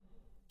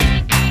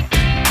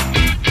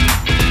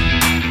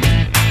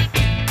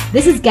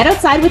This is Get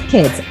Outside with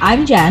Kids.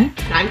 I'm Jen.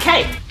 And I'm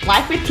Kate.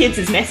 Life with kids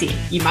is messy.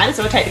 You might as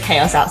well take the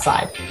chaos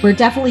outside. We're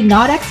definitely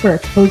not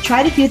experts, but we've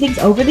tried a few things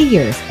over the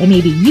years, and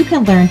maybe you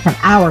can learn from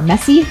our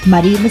messy,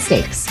 muddy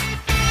mistakes.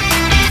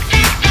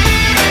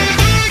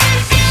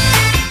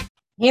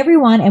 Hey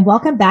everyone, and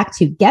welcome back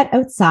to Get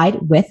Outside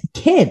with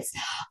Kids.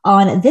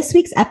 On this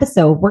week's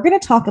episode, we're going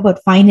to talk about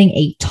finding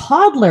a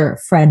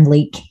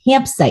toddler-friendly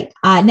campsite.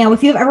 Now,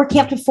 if you've ever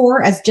camped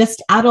before as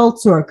just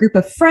adults or a group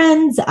of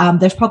friends,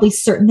 there's probably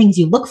certain things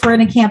you look for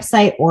in a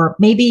campsite, or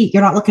maybe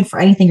you're not looking for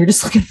anything. You're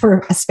just looking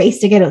for a space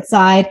to get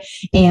outside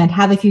and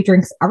have a few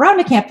drinks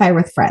around a campfire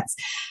with friends.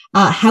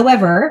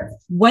 However,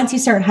 once you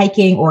start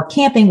hiking or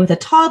camping with a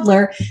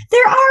toddler,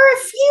 there are a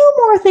few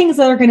more things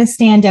that are going to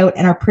stand out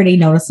and are pretty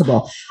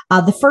noticeable.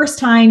 The first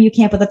time you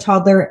camp with a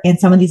toddler and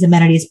some of these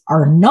amenities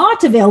are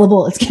not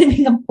available, it's going to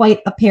become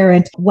quite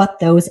apparent what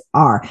those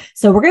are.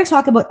 So we're going to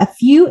talk about a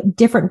few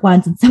different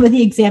ones and some of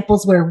the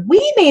examples where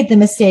we made the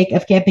mistake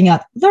of camping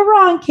at the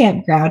wrong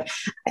campground.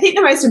 I think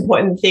the most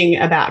important thing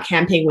about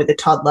camping with a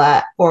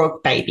toddler or a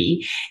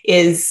baby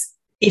is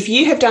if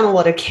you have done a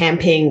lot of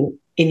camping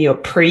in your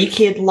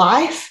pre-kid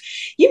life,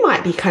 you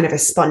might be kind of a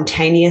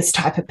spontaneous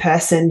type of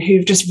person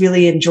who just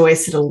really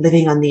enjoys sort of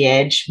living on the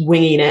edge,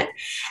 winging it.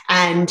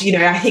 And,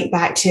 I think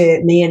back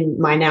to me and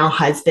my now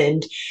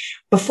husband,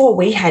 before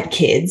we had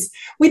kids,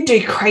 we'd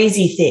do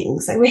crazy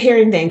things. Like we're here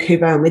in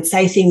Vancouver and we'd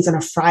say things on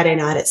a Friday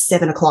night at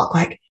 7:00,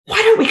 like,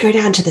 why don't we go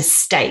down to the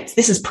States?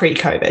 This is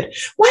pre-COVID.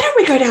 Why don't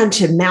we go down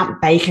to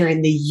Mount Baker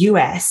in the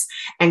US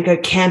and go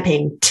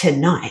camping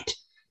tonight?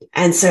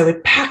 And so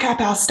we'd pack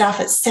up our stuff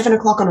at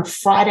 7:00 on a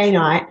Friday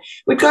night.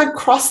 We'd go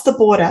across the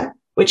border,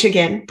 which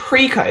again,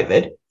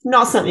 pre-COVID,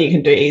 not something you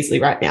can do easily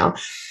right now.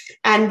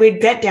 And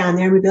we'd get down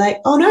there and we'd be like,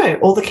 oh no,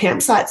 all the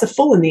campsites are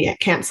full in the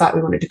campsite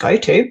we wanted to go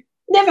to.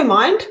 Never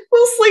mind,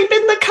 we'll sleep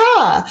in the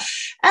car.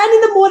 And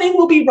in the morning,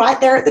 we'll be right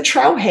there at the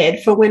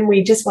trailhead for when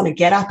we just want to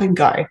get up and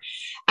go.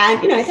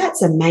 And,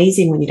 that's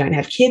amazing when you don't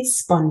have kids,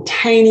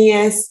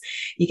 spontaneous.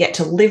 You get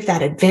to live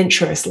that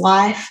adventurous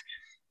life.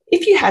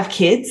 If you have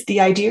kids,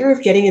 the idea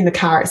of getting in the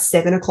car at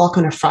 7:00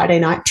 on a Friday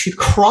night to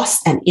cross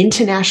an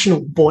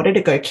international border to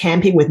go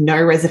camping with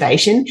no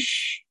reservation,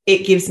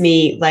 it gives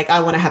me I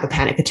want to have a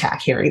panic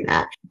attack hearing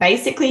that.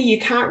 Basically, you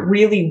can't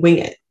really wing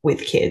it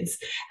with kids,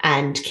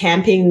 and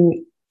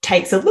camping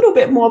takes a little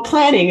bit more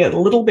planning, a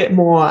little bit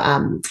more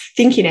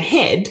thinking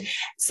ahead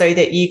so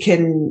that you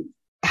can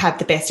have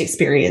the best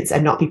experience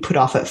and not be put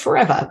off it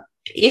forever.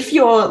 If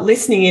you're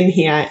listening in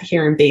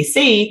here in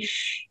BC,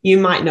 you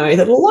might know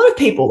that a lot of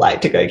people like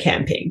to go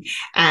camping.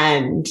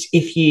 And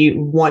if you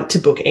want to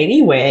book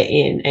anywhere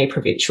in a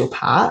provincial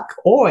park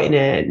or in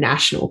a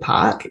national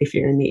park, if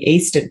you're in the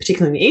eastern,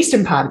 particularly in the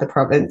eastern part of the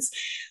province,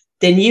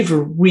 then you've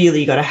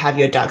really got to have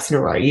your ducks in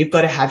a row. You've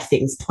got to have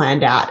things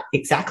planned out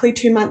exactly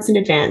 2 months in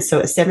advance. So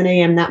at 7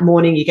 a.m. that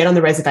morning, you get on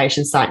the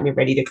reservation site and you're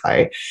ready to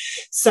go.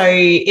 So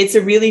it's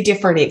a really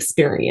different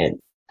experience.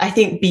 I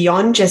think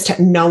beyond just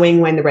knowing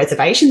when the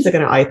reservations are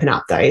going to open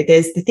up, though,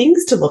 there's the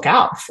things to look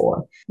out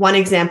for. One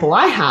example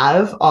I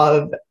have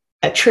of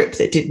a trip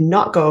that did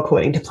not go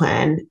according to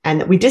plan and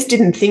that we just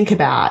didn't think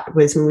about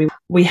was when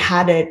we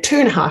had a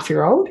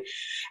 2.5-year-old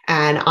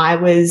and I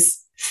was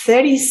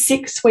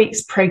 36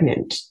 weeks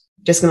pregnant.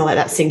 Just going to let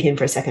that sink in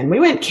for a second. We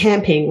went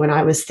camping when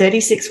I was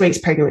 36 weeks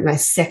pregnant with my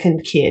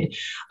second kid.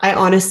 I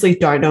honestly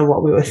don't know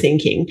what we were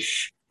thinking.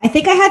 I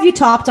think I have you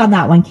topped on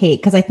that one, Kate,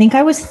 because I think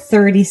I was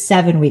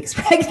 37 weeks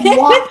pregnant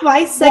with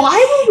my second.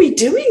 Why were we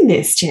doing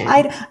this, Jen?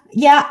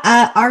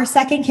 Our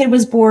second kid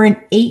was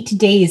born 8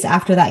 days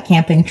after that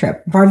camping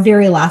trip, our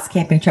very last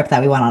camping trip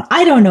that we went on.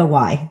 I don't know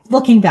why.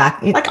 Looking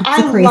back, it's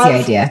a crazy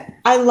idea.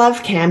 I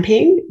love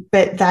camping,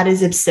 but that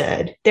is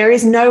absurd. There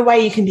is no way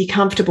you can be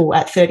comfortable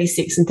at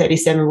 36 and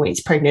 37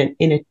 weeks pregnant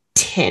in a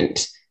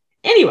tent.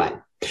 Anyway.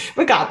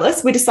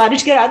 Regardless, we decided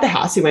to get out of the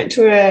house. We went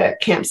to a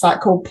campsite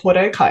called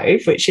Porto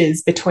Cove, which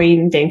is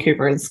between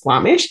Vancouver and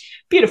Squamish.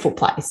 Beautiful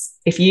place.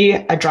 If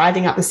you are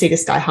driving up the Sea to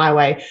Sky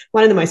Highway,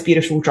 one of the most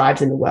beautiful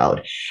drives in the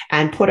world.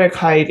 And Porto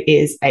Cove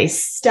is a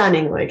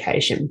stunning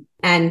location.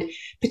 And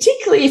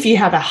particularly if you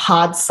have a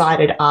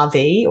hard-sided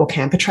RV or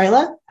camper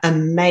trailer,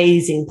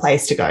 amazing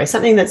place to go.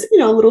 Something that's,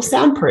 a little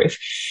soundproof.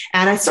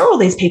 And I saw all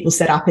these people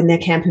set up in their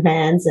camper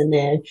vans and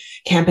their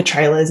camper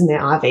trailers and their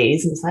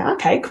RVs. And it's like,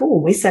 okay,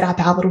 cool. We set up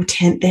our little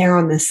tent there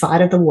on the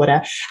side of the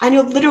water and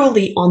you're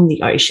literally on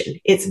the ocean.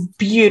 It's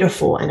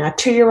beautiful. And our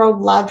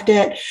 2-year-old loved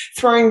it,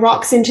 throwing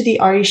rocks into the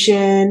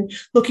ocean,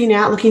 looking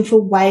out, looking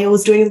for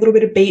whales, doing a little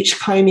bit of beach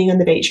combing on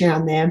the beach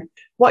around there.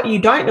 What you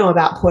don't know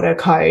about Porto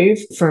Cove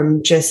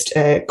from just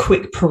a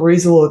quick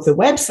perusal of the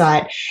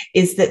website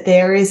is that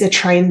there is a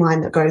train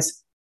line that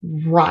goes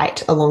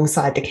right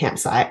alongside the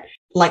campsite,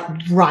 like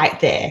right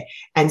there.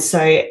 And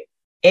so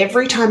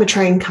every time a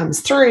train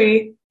comes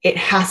through, it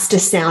has to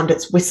sound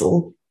its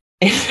whistle.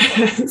 It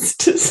has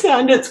to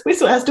sound its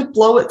whistle, it has to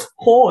blow its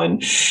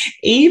horn,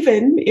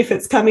 even if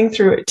it's coming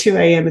through at 2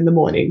 a.m. in the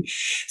morning.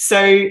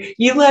 So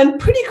you learn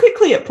pretty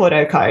quickly at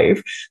Porto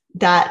Cove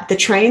that the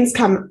trains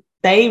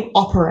they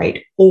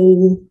operate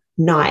all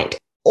night,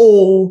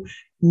 all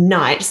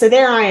night. So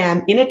there I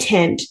am in a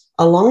tent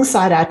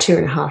alongside our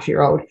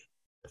 2.5-year-old,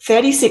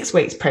 36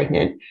 weeks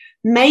pregnant.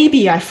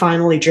 Maybe I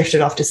finally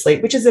drifted off to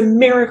sleep, which is a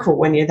miracle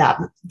when you're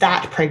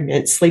that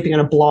pregnant, sleeping on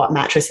a blow-up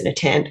mattress in a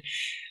tent,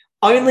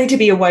 only to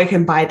be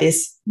awoken by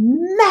this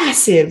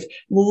massive,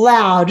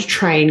 loud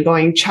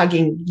train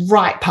chugging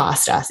right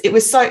past us.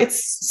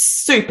 It's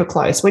super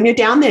close. When you're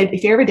down there,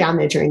 if you're ever down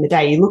there during the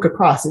day, you look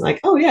across and like,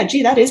 oh yeah,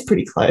 gee, that is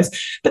pretty close.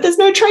 But there's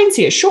no trains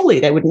here. Surely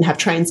they wouldn't have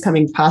trains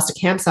coming past a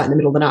campsite in the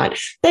middle of the night.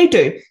 They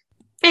do.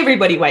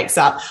 Everybody wakes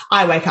up.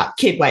 I wake up.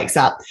 Kid wakes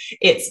up.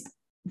 It's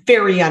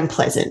very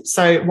unpleasant.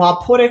 So while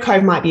Porto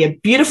Cove might be a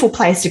beautiful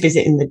place to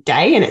visit in the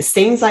day and it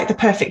seems like the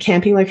perfect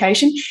camping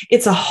location,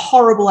 it's a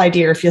horrible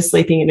idea if you're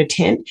sleeping in a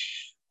tent.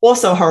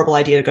 Also a horrible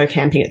idea to go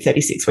camping at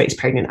 36 weeks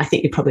pregnant. I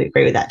think you probably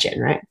agree with that, Jen,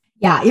 right?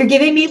 Yeah, you're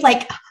giving me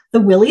like the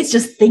willies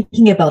just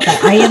thinking about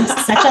that. I am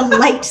such a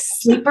light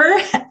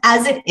sleeper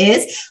as it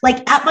is.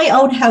 Like at my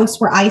own house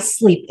where I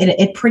sleep in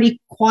a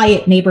pretty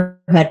quiet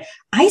neighborhood,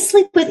 I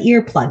sleep with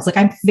earplugs. Like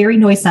I'm very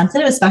noise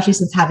sensitive, especially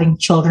since having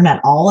children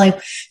at all.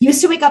 I used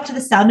to wake up to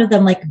the sound of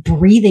them like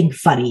breathing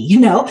funny,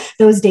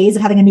 those days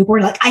of having a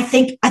newborn. Like I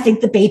think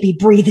the baby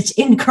breathed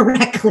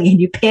incorrectly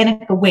and you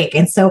panic awake.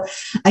 And so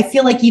I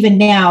feel like even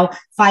now,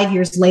 5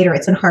 years later,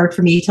 it's been hard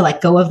for me to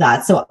let go of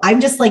that. So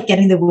I'm just like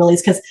getting the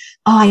willies because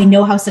I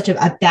know how such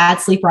a bad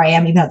sleeper I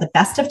am, even at the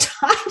best of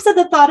times at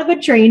the thought of a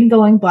train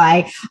going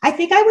by. I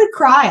think I would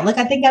cry. Like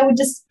I think I would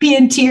just be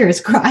in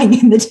tears crying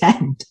in the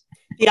tent.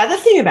 The other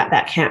thing about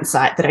that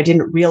campsite that I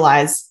didn't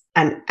realize,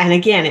 and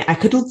again, I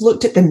could have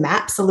looked at the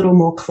maps a little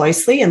more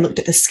closely and looked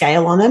at the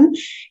scale on them.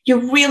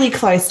 You're really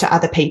close to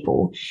other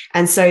people.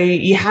 And so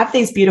you have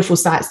these beautiful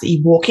sites that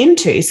you walk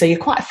into. So you're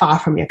quite far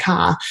from your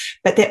car,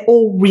 but they're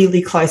all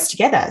really close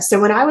together.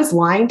 So when I was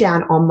lying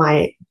down on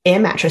my air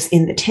mattress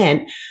in the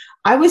tent,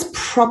 I was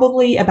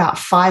probably about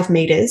 5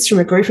 meters from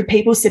a group of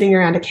people sitting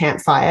around a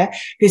campfire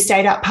who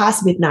stayed up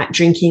past midnight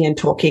drinking and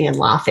talking and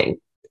laughing.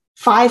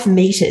 5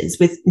 meters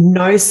with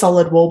no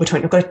solid wall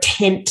between. We've got a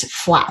tent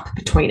flap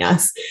between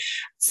us.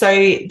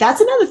 So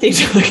that's another thing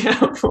to look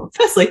out for.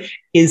 Firstly,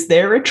 is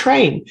there a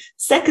train?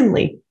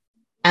 Secondly,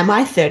 am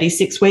I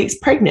 36 weeks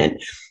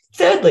pregnant?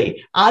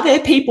 Thirdly, are there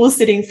people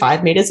sitting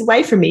 5 meters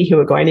away from me who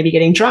are going to be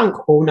getting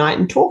drunk all night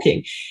and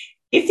talking?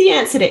 If the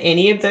answer to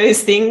any of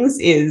those things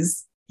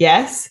is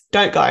yes,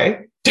 don't go.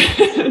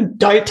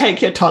 Don't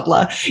take your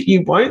toddler.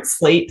 You won't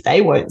sleep.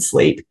 They won't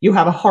sleep. You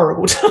have a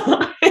horrible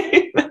time.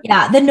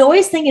 Yeah, the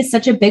noise thing is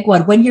such a big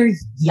one when you're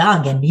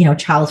young and,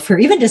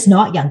 child-free, even just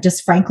not young,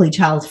 just frankly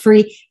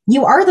child-free.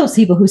 You are those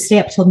people who stay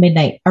up till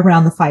midnight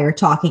around the fire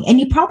talking,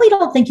 and you probably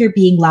don't think you're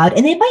being loud,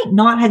 and they might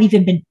not have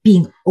even been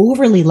being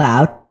overly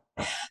loud.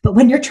 But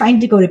when you're trying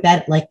to go to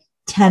bed at like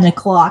 10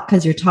 o'clock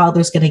because your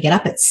toddler's going to get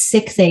up at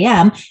 6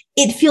 a.m.,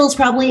 it feels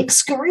probably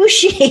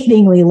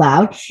excruciatingly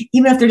loud,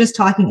 even if they're just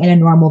talking in a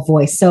normal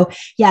voice. So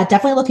yeah,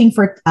 definitely looking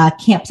for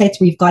campsites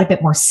where you've got a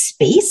bit more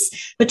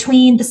space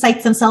between the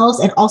sites themselves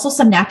and also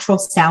some natural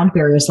sound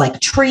barriers like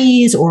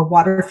trees or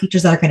water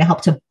features that are going to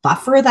help to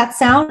buffer that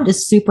sound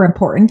is super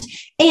important.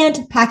 And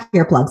pack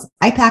earplugs.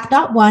 I pack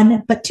not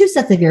 1, but 2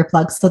 sets of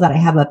earplugs so that I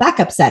have a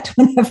backup set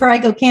whenever I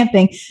go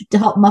camping to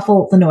help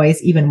muffle the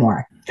noise even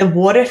more. The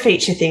water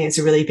feature thing is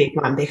a really big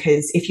one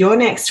because if you're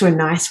next to a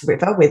nice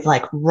river with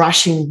like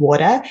rushing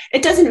water,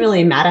 it doesn't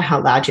really matter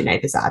how loud your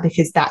neighbors are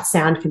because that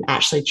sound can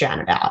actually drown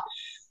it out,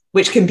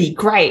 which can be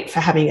great for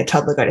having a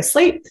toddler go to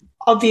sleep.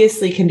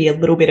 Obviously can be a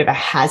little bit of a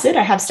hazard.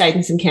 I have stayed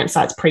in some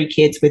campsites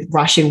pre-kids with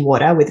rushing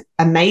water with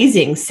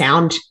amazing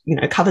sound,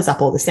 covers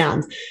up all the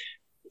sounds.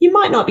 You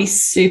might not be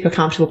super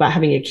comfortable about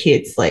having your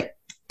kids like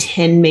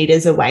 10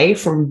 meters away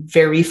from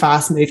very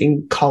fast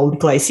moving cold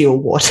glacial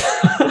water.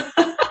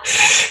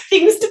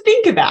 Things to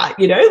think about,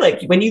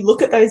 like when you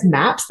look at those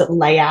maps that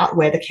lay out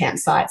where the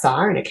campsites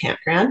are in a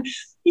campground,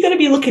 you got to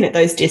be looking at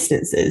those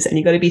distances and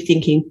you got to be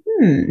thinking,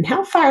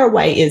 how far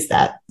away is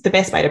that? The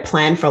best way to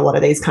plan for a lot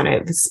of these kind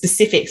of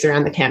specifics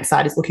around the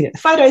campsite is looking at the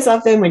photos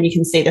of them. When you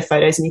can see the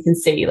photos and you can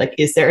see, like,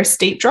 is there a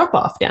steep drop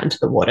off down to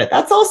the water?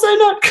 That's also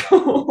not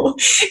cool.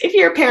 If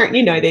you're a parent,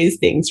 you know these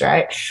things,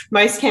 right?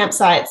 Most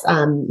campsites,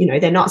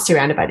 they're not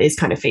surrounded by these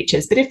kind of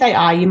features. But if they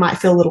are, you might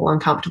feel a little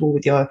uncomfortable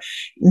with your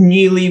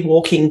newly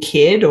walking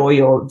kid or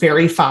your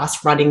very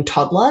fast running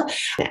toddler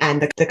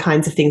and the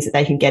kinds of things that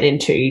they can get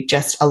into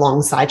just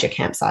alongside your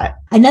campsite.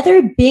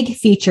 Another big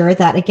feature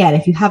that, again,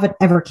 if you haven't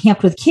ever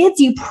camped with kids,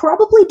 you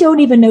probably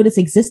don't even notice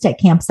exist at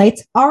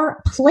campsites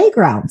are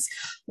playgrounds.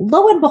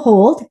 Lo and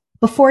behold,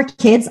 before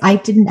kids, I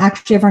didn't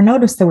actually ever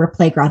notice there were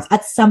playgrounds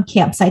at some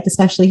campsites,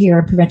 especially here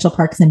in provincial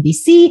parks in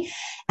BC.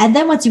 And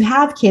then once you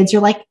have kids,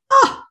 you're like,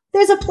 oh,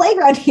 there's a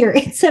playground here.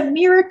 It's a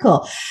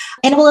miracle.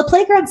 And while a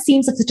playground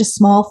seems like such a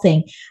small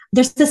thing,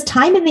 there's this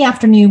time in the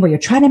afternoon where you're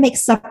trying to make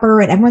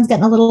supper and everyone's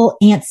getting a little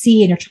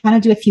antsy and you're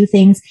trying to do a few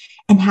things.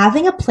 And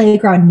having a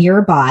playground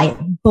nearby,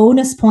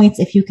 bonus points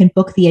if you can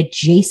book the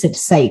adjacent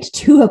site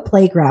to a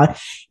playground,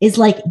 is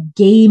like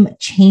game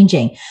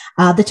changing.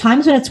 The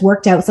times when it's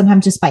worked out,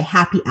 sometimes just by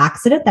happy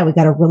accident, that we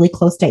got a really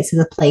close site to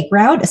the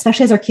playground,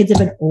 especially as our kids have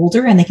been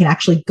older and they can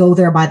actually go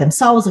there by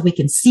themselves. Like we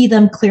can see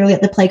them clearly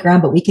at the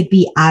playground, but we could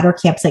be at our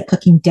campsite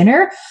cooking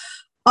dinner.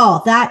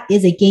 Oh, that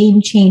is a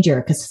game changer,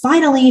 because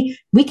finally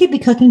we could be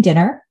cooking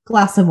dinner,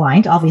 glass of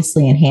wine,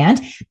 obviously in hand,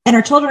 and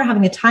our children are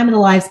having the time of their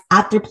lives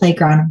at their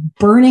playground,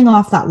 burning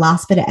off that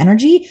last bit of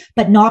energy,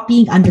 but not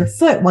being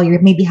underfoot while you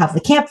maybe have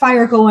the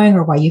campfire going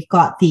or while you've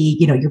got the,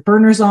 your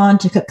burners on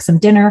to cook some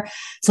dinner.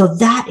 So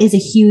that is a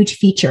huge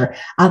feature.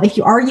 If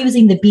you are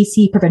using the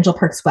BC Provincial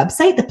Parks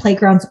website, the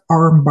playgrounds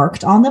are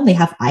marked on them. They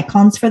have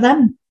icons for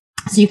them.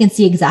 So you can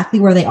see exactly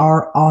where they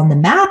are on the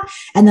map.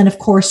 And then of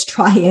course,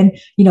 try and,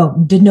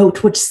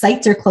 denote which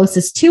sites are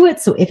closest to it.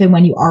 So if and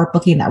when you are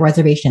booking that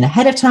reservation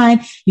ahead of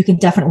time, you can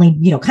definitely,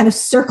 kind of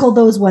circle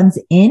those ones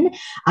in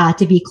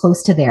to be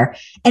close to there.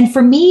 And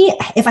for me,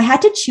 if I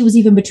had to choose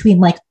even between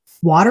like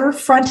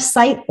waterfront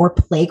site or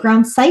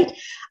playground site,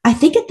 I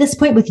think at this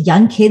point with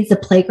young kids, the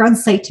playground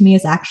site to me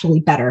is actually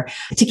better.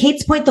 To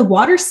Kate's point, the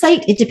water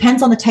site, it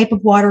depends on the type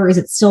of water. Is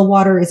it still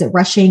water? Is it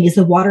rushing? Is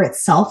the water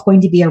itself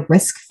going to be a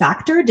risk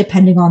factor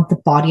depending on the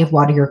body of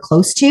water you're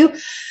close to?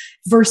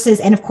 Versus,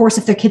 and of course,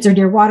 if their kids are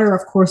near water,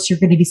 of course, you're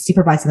going to be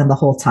supervising them the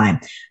whole time.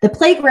 The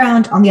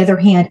playground, on the other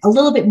hand, a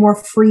little bit more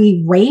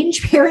free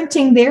range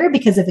parenting there,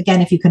 because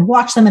if you can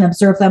watch them and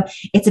observe them,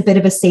 it's a bit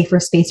of a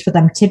safer space for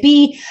them to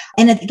be.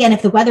 And again,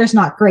 if the weather's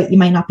not great, you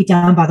might not be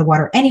down by the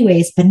water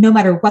anyways, but no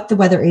matter what the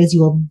weather is,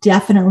 you will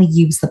definitely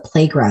use the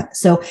playground.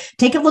 So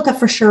take a look at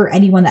for sure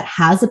anyone that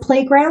has a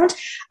playground.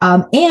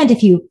 And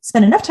if you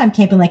spend enough time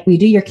camping like we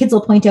do, your kids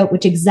will point out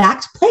which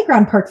exact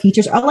playground park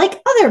features are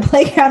like other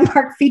playground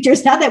park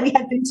features now that we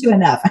have been to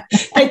enough.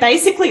 They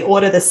basically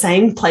order the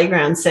same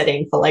playground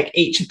setting for like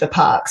each of the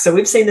parks. So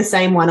we've seen the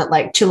same one at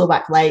like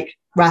Chilliwack Lake,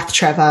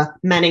 Rathtrevor,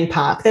 Manning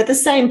Park. They're the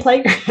same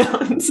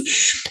playgrounds.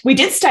 We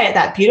did stay at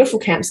that beautiful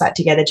campsite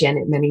together, Jen,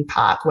 at Manning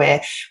Park,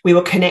 where we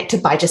were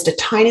connected by just a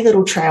tiny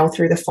little trail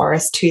through the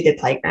forest to the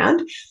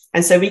playground.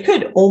 And so we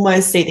could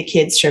almost see the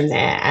kids from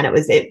there. And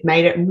it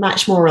made it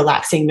much more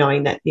relaxing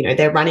knowing that, if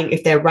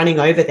they're running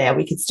over there,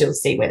 we could still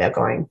see where they're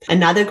going.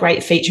 Another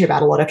great feature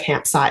about a lot of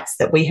campsites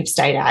that we have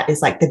stayed at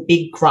is like the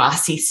big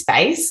grassy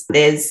space.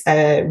 There's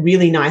a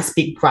really nice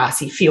big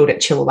grassy field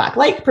at Chilliwack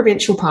Lake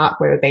Provincial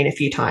Park, where we've been a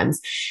few times.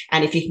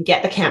 And if you can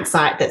get the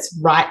campsite that's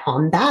right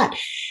on that,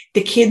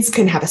 the kids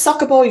can have a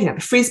soccer ball, you can have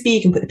a frisbee,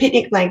 you can put the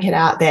picnic blanket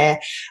out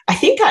there. I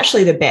think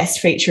actually the best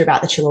feature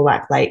about the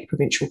Chilliwack Lake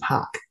Provincial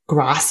Park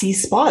grassy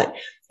spot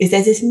is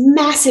there's this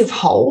massive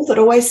hole that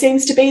always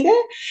seems to be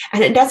there,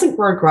 and it doesn't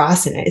grow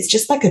grass in it. It's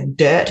just like a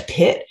dirt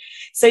pit.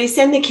 So you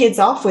send the kids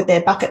off with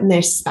their bucket and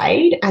their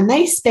spade, and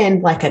they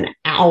spend like an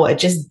hour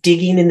just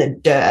digging in the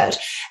dirt,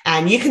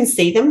 and you can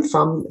see them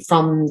from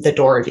the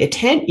door of your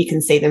tent. You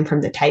can see them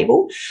from the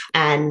table.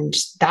 And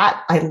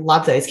that, I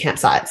love those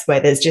campsites where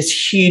there's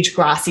just huge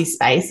grassy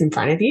space in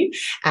front of you,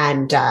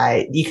 and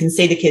you can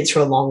see the kids for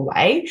a long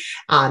way.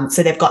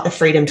 So they've got the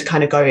freedom to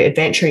kind of go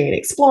adventuring and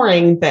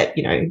exploring, but,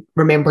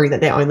 remembering that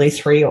they're only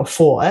 3 or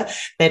 4,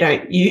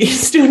 you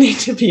still need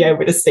to be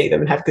able to see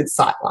them and have good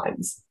sight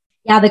lines.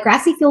 Yeah, the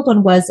grassy field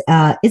one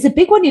is a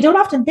big one you don't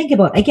often think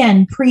about.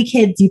 Again,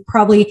 pre-kids,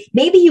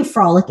 maybe you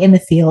frolic in the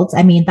fields.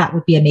 I mean, that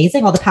would be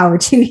amazing. All the power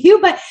to you,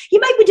 but you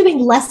might be doing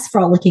less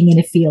frolicking in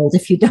a field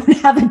if you don't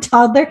have a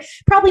toddler.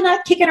 Probably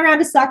not kicking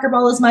around a soccer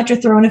ball as much or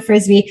throwing a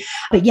frisbee.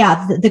 But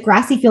yeah, the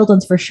grassy field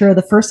ones for sure.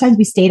 The first times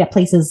we stayed at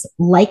places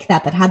like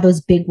that had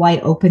those big, wide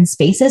open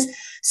spaces,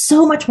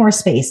 so much more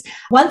space.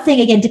 One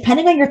thing, again,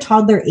 depending on your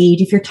toddler age,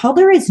 if your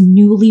toddler is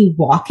newly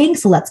walking,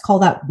 so let's call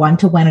that 1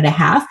 to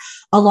 1.5,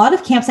 a lot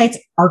of campsites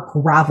are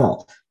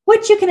gravel,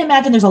 which you can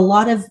imagine there's a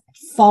lot of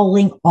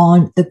falling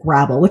on the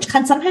gravel, which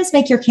can sometimes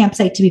make your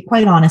campsite, to be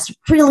quite honest,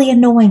 really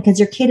annoying because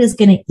your kid is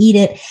going to eat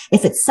it.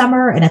 If it's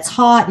summer and it's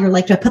hot, you're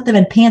like, do I put them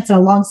in pants and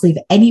a long sleeve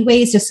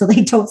anyways, just so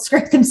they don't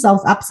scrape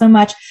themselves up so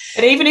much?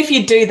 But even if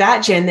you do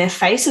that, Jen, their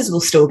faces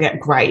will still get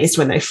grazed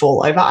when they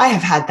fall over. I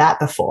have had that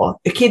before.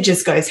 The kid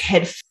just goes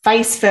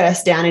face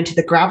first down into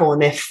the gravel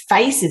and their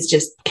face is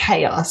just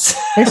chaos.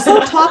 They're so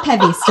top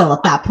heavy still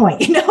at that point.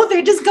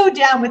 They just go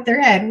down with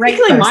their head right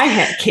Particularly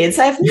first. my kids,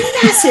 they have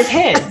massive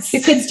heads.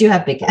 Your kids do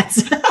have big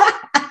heads.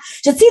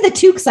 Should see the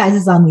toque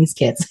sizes on these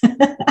kids.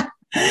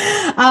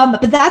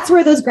 But that's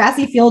where those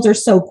grassy fields are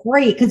so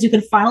great, because you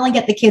can finally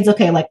get the kids,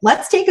 okay, like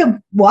let's take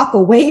a walk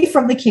away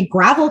from the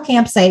gravel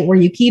campsite where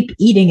you keep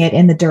eating it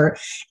in the dirt.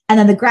 And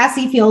then the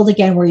grassy field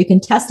again, where you can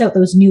test out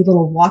those new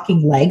little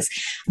walking legs,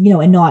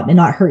 and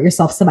not hurt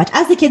yourself so much.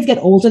 As the kids get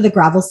older, the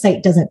gravel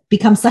site doesn't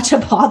become such a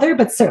bother,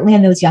 but certainly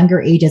in those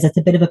younger ages, it's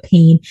a bit of a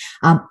pain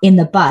in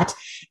the butt.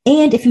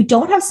 And if you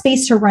don't have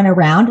space to run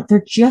around,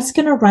 they're just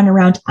going to run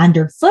around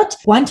underfoot.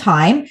 One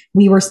time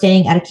we were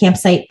staying at a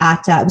campsite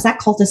it was at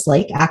Cultus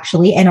Lake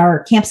actually. And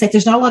our campsite,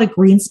 there's not a lot of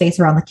green space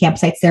around the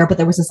campsites there, but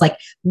there was this like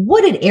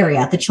wooded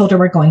area the children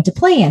were going to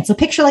play in. So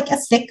picture like a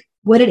thick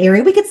wooded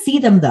area. We could see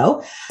them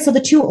though. So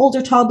the two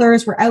older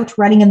toddlers were out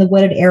running in the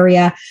wooded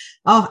area.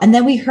 Oh, and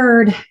then we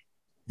heard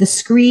the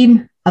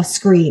scream of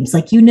screams.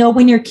 Like,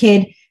 when your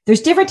kid,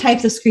 there's different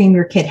types of scream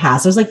your kid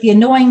has. There's like the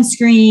annoying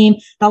scream,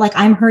 the like,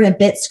 I'm hurt a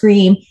bit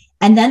scream.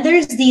 And then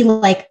there's the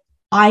like,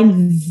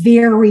 I'm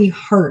very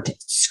hurt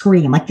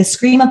scream, like the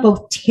scream of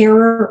both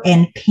terror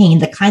and pain,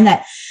 the kind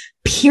that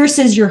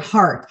pierces your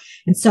heart.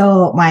 And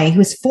so who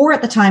was 4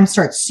 at the time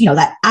starts,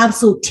 that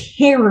absolute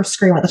terror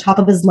scream at the top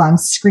of his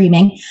lungs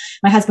screaming.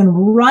 My husband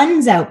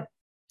runs out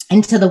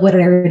into the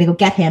wooded area to go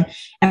get him.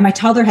 And my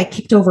toddler had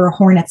kicked over a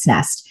hornet's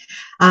nest.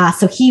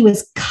 So he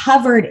was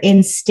covered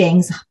in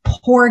stings.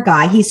 Poor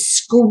guy. He's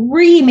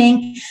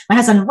screaming. My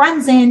husband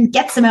runs in,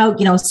 gets him out,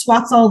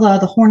 swats all the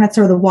hornets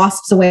or the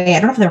wasps away. I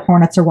don't know if they're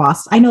hornets or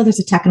wasps. I know there's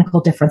a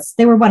technical difference.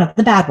 They were one of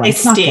the bad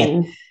ones. They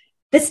sting.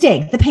 The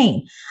sting, the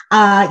pain.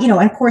 And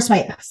of course, my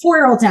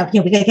 4-year-old's now,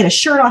 we got to get his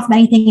shirt off and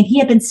anything. And he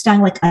had been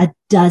stung like a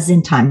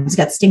dozen times. He's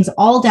got stings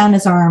all down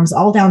his arms,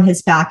 all down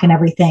his back and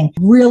everything.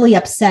 Really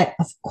upset,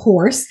 of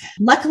course.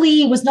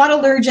 Luckily, was not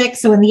allergic.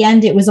 So in the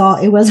end, it was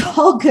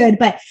all good.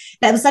 But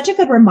that was such a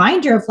good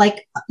reminder of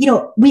like,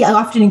 we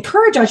often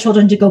encourage our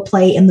children to go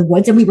play in the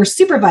woods and we were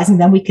supervising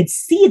them. We could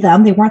see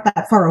them. They weren't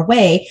that far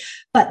away.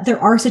 But there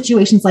are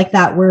situations like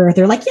that where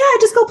they're like, yeah,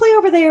 just go play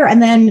over there. And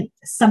then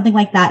something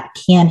like that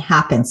can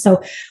happen.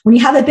 So when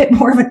you have a bit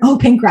more of an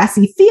open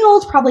grassy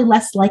field, probably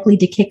less likely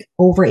to kick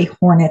over a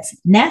hornet's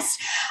nest.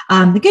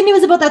 The good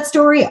news about that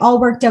story,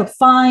 all worked out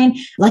fine.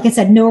 Like I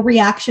said, no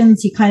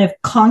reactions. He kind of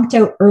conked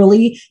out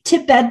early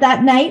to bed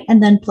that night.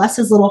 And then bless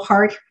his little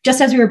heart, just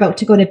as we were about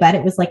to go to bed,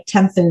 it was like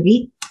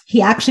 10:30.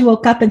 He actually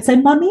woke up and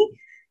said, Mommy,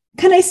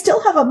 can I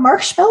still have a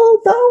marshmallow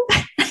though?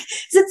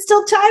 Is it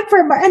still time for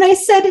and I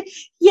said,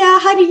 yeah,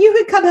 honey, you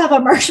could come have a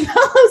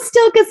marshmallow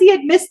still, because he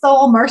had missed the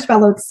whole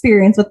marshmallow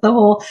experience with the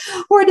whole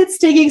hornet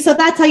stinging. So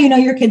that's how you know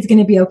your kid's going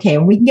to be okay.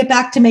 When we can get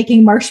back to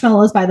making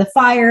marshmallows by the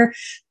fire,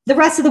 the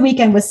rest of the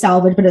weekend was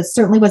salvaged, but it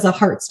certainly was a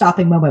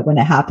heart-stopping moment when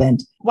it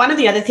happened. One of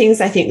the other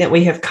things I think that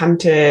we have come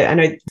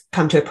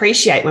to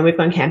appreciate when we've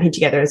gone camping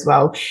together as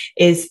well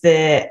is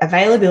the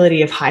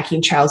availability of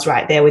hiking trails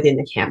right there within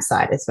the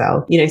campsite as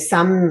well.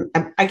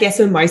 I guess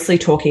we're mostly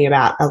talking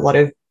about a lot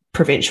of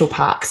provincial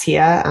parks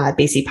here,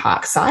 BC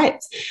park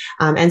sites.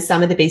 And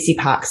some of the BC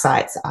park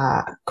sites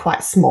are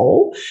quite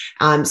small.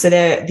 So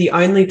the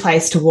only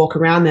place to walk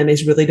around them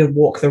is really to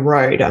walk the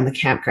road on the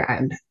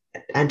campground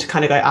and to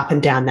kind of go up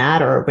and down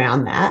that or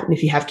around that. And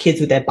if you have kids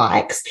with their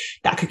bikes,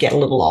 that could get a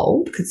little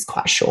old because it's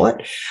quite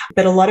short.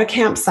 But a lot of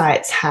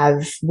campsites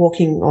have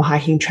walking or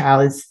hiking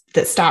trails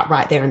that start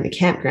right there in the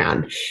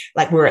campground.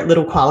 Like we're at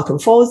Little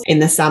Qualicum Falls in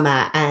the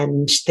summer,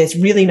 and there's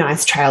really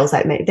nice trails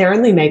that they're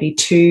only maybe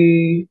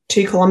 2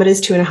 kilometers,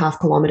 2.5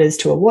 kilometers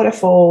to a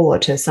waterfall or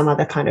to some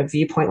other kind of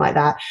viewpoint like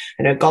that.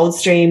 I know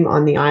Goldstream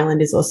on the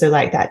island is also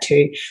like that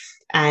too.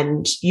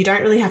 And you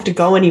don't really have to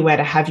go anywhere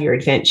to have your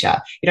adventure.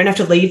 You don't have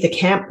to leave the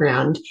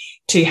campground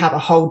to have a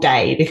whole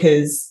day,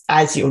 because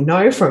as you'll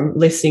know from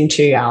listening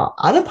to our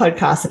other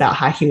podcasts about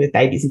hiking with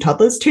babies and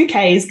toddlers,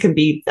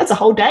 2Ks that's a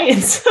whole day in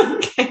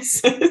some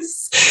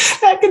cases.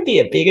 That could be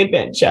a big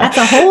adventure. That's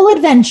a whole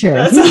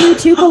adventure.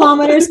 2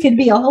 kilometers could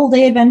be a whole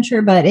day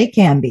adventure, but it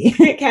can be.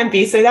 It can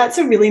be. So that's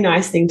a really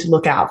nice thing to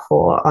look out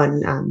for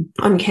on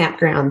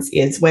campgrounds,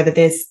 is whether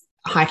there's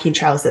hiking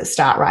trails that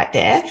start right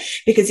there.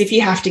 Because if you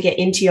have to get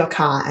into your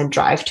car and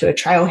drive to a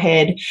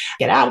trailhead,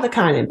 get out of the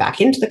car and then back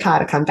into the car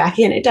to come back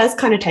in, it does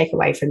kind of take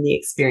away from the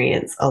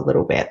experience a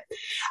little bit.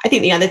 I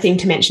think the other thing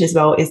to mention as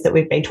well is that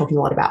we've been talking a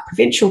lot about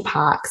provincial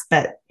parks,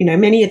 but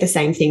many of the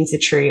same things are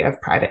true of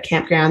private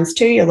campgrounds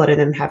too. A lot of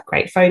them have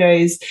great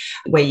photos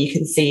where you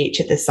can see each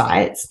of the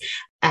sites.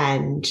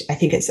 And I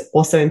think it's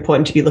also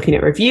important to be looking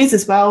at reviews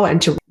as well,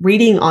 and to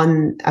reading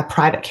on a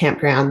private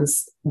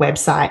campground's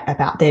website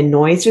about their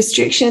noise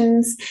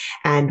restrictions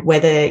and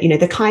whether,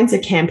 the kinds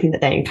of camping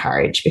that they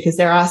encourage, because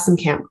there are some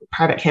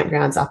private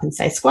campgrounds up in,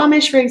 say,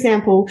 Squamish, for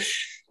example,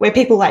 where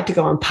people like to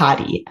go and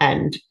party.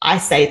 And I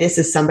say this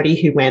as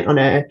somebody who went on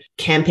a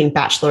camping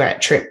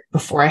bachelorette trip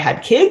before I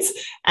had kids.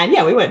 And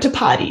yeah, we went to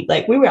party.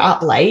 Like we were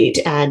up late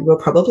and we we're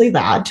probably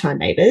loud to our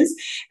neighbors.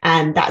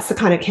 And that's the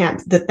kind of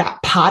camp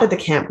that part of the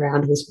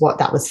campground was what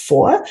that was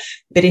for.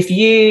 But if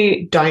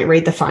you don't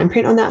read the fine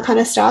print on that kind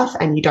of stuff,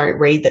 and you don't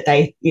read that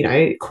they,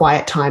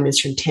 quiet time is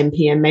from 10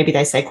 p.m., maybe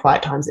they say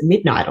quiet time's at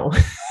midnight, or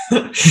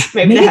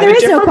maybe there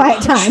is no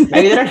quiet time.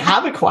 Maybe they don't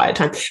have a quiet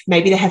time.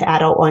 Maybe they have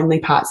adult only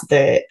parts of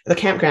the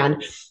campground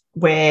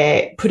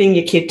where putting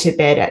your kid to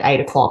bed at 8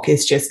 o'clock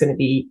is just going to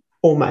be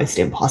almost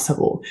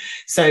impossible.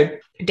 So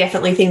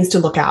definitely things to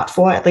look out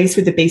for, at least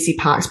with the BC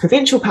Parks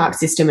provincial park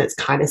system. It's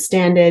kind of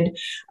standard.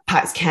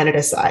 Parks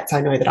Canada sites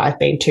I know that I've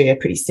been to are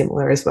pretty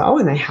similar as well,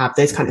 and they have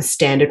those kind of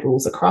standard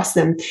rules across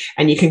them,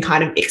 and you can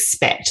kind of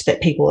expect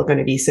that people are going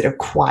to be sort of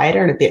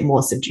quieter and a bit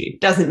more subdued.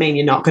 Doesn't mean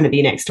you're not going to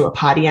be next to a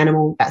party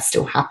animal. That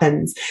still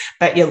happens,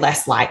 but you're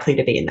less likely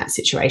to be in that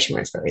situation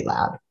where it's very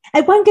loud.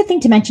 And one good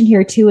thing to mention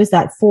here too is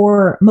that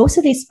for most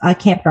of these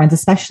campgrounds,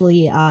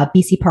 especially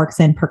BC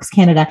Parks and Parks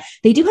Canada,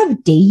 they do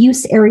have day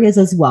use areas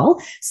as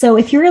well. So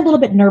if you're a little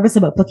bit nervous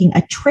about booking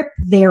a trip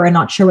there and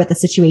not sure what the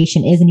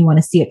situation is and you want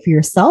to see it for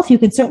yourself, you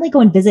can certainly go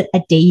and visit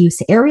a day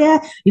use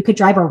area. You could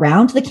drive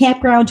around the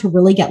campground to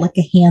really get like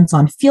a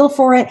hands-on feel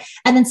for it,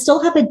 and then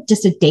still have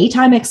just a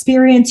daytime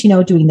experience,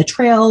 doing the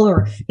trail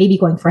or maybe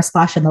going for a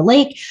splash in the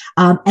lake,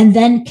 and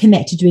then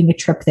commit to doing a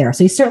trip there.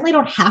 So you certainly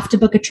don't have to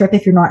book a trip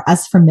if you're not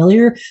as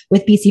familiar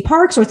with BC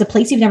Parks, or it's a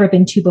place you've never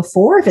been to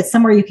before. If it's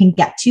somewhere you can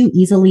get to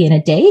easily in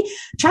a day,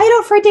 try it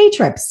out for a day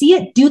trip. See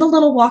it, do the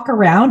little walk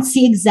around,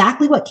 see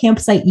exactly what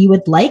campsite you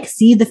would like,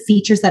 see the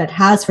features that it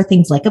has for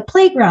things like a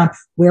playground.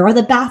 Where are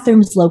the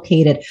bathrooms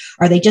located?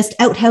 Are they just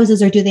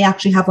outhouses, or do they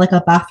actually have like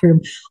a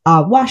bathroom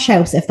wash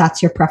house if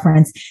that's your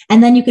preference?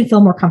 And then you can feel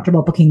more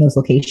comfortable booking those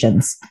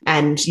locations.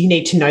 And you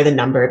need to know the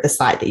number of the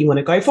site that you want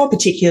to go for,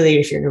 particularly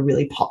if you're in a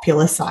really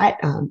popular site,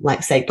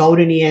 like say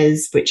Golden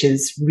Ears, which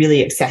is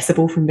really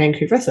accessible from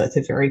Vancouver. So it's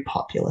a very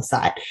popular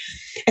site.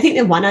 I think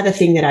the one other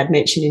thing that I'd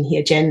mention in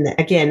here, Jen, that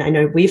again, I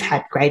know we've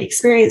had great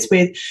experience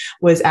with,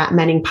 was at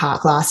Manning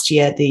Park last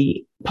year.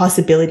 The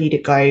possibility to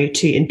go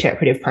to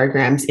interpretive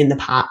programs in the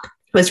park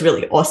was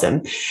really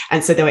awesome.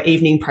 And so there were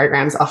evening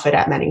programs offered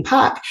at Manning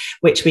Park,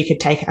 which we could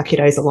take our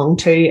kiddos along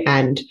to.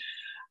 And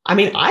I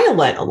mean, I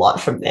learned a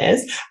lot from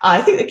theirs.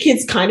 I think the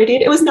kids kind of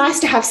did. It was nice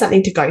to have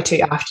something to go to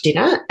after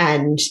dinner.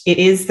 And it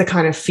is the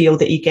kind of feel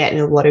that you get in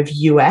a lot of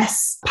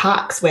US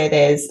parks where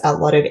there's a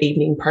lot of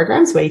evening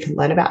programs where you can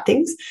learn about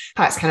things.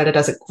 Parks Canada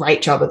does a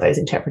great job of those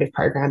interpretive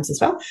programs as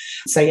well.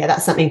 So yeah,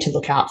 that's something to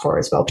look out for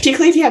as well.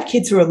 Particularly if you have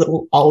kids who are a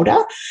little older,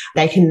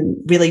 they can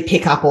really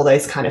pick up all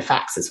those kind of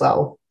facts as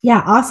well.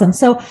 Yeah, awesome.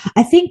 So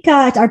I think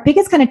our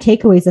biggest kind of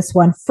takeaways this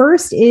one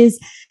first is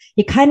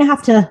you kind of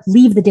have to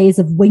leave the days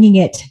of winging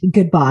it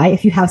goodbye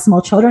if you have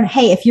small children.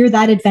 Hey, if you're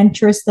that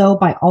adventurous, though,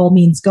 by all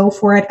means, go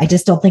for it. I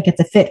just don't think it's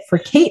a fit for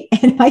Kate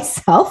and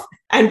myself.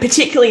 And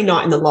particularly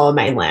not in the Lower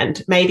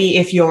Mainland. Maybe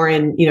if you're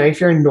in,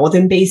 if you're in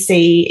Northern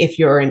BC, if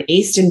you're in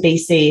Eastern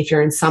BC, if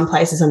you're in some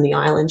places on the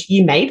island,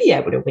 you may be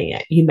able to wing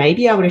it. You may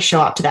be able to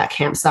show up to that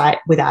campsite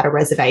without a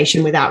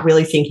reservation, without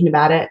really thinking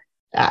about it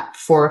at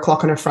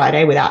 4:00 on a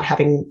Friday, without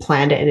having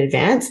planned it in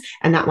advance.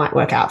 And that might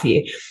work out for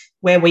you.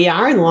 Where we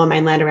are in the Lower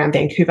Mainland around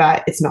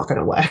Vancouver, it's not going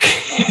to work.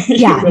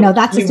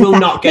 That's just you will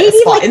not get maybe a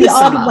spot like in the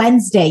summer. odd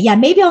Wednesday. Yeah,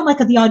 maybe on like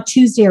the odd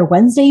Tuesday or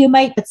Wednesday you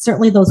might, but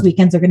certainly those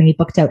weekends are going to be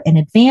booked out in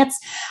advance.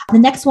 The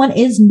next one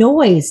is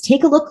noise.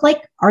 Take a look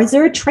like, is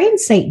there a train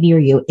site near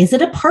you? Is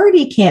it a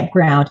party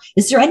campground?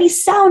 Is there any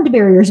sound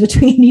barriers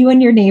between you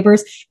and your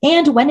neighbors?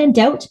 And when in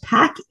doubt,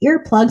 pack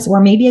earplugs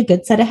or maybe a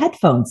good set of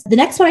headphones. The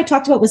next one I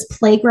talked about was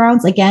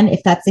playgrounds. Again,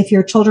 if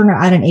your children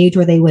are at an age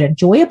where they would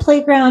enjoy a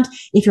playground,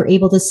 if you're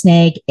able to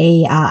snag a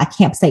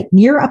campsite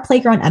near a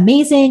playground,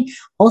 amazing.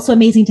 Also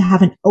amazing to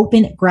have an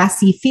open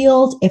grassy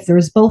field. If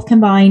there's both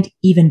combined,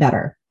 even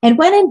better. And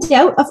when in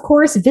doubt, of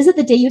course, visit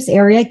the day use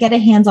area, get a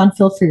hands-on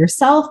feel for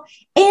yourself,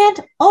 and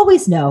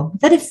always know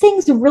that if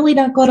things really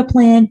don't go to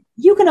plan,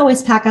 you can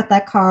always pack up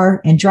that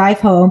car and drive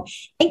home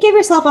and give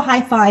yourself a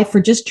high five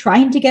for just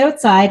trying to get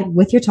outside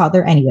with your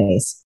toddler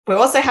anyways. We're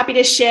also happy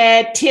to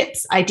share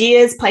tips,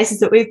 ideas, places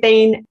that we've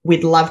been.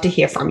 We'd love to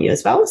hear from you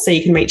as well. So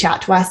you can reach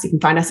out to us. You can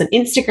find us on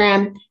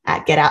Instagram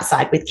at Get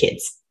Outside with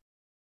Kids.